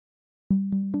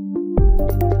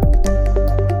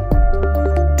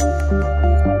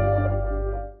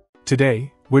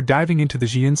Today, we're diving into the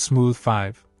ZHIYUN Smooth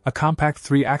 5, a compact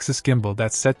 3-axis gimbal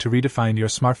that's set to redefine your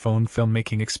smartphone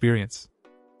filmmaking experience.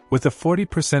 With a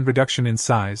 40% reduction in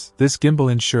size, this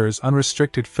gimbal ensures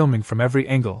unrestricted filming from every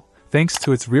angle, thanks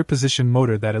to its rear position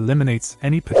motor that eliminates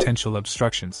any potential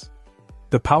obstructions.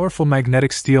 The powerful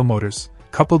magnetic steel motors,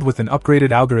 coupled with an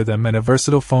upgraded algorithm and a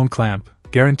versatile phone clamp,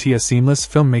 guarantee a seamless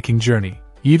filmmaking journey,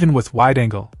 even with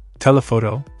wide-angle,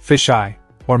 telephoto, fisheye,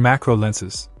 or macro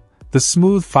lenses. The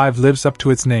Smooth 5 lives up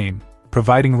to its name,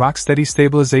 providing rock-steady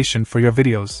stabilization for your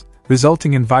videos,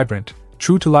 resulting in vibrant,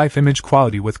 true-to-life image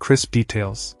quality with crisp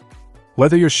details.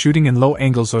 Whether you're shooting in low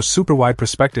angles or super-wide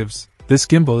perspectives, this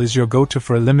gimbal is your go-to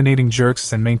for eliminating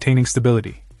jerks and maintaining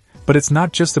stability. But it's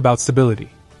not just about stability.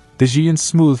 The ZHIYUN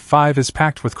Smooth 5 is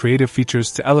packed with creative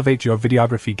features to elevate your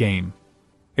videography game.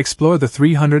 Explore the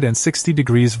 360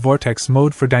 degrees vortex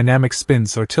mode for dynamic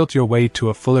spins or tilt your way to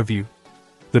a fuller view.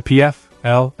 The PF,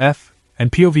 L, F,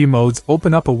 and POV modes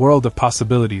open up a world of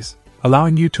possibilities,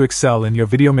 allowing you to excel in your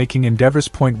video-making endeavors.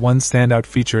 One standout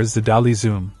feature is the dolly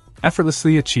zoom,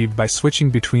 effortlessly achieved by switching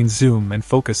between zoom and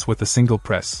focus with a single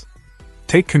press.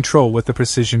 Take control with the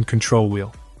precision control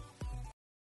wheel.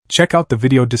 Check out the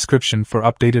video description for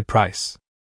updated price.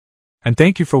 And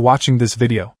thank you for watching this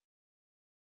video.